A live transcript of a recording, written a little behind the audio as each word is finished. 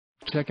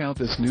Check out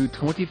this new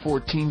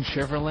 2014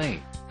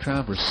 Chevrolet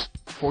Traverse.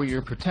 For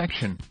your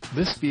protection,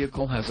 this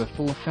vehicle has a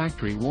full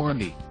factory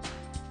warranty.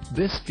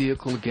 This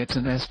vehicle gets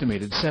an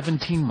estimated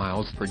 17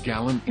 miles per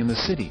gallon in the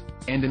city,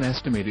 and an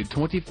estimated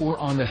 24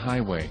 on the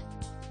highway.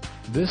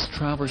 This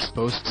Traverse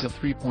boasts a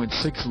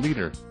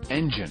 3.6-liter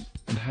engine,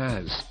 and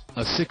has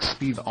a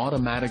 6-speed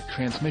automatic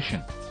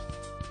transmission.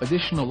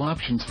 Additional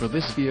options for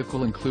this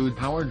vehicle include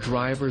power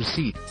driver's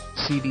seat,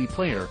 CD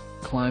player,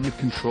 climate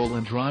control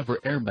and driver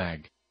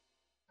airbag.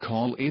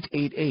 Call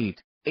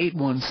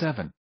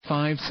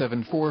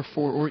 888-817-5744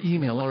 or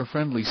email our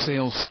friendly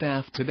sales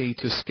staff today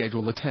to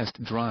schedule a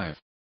test drive.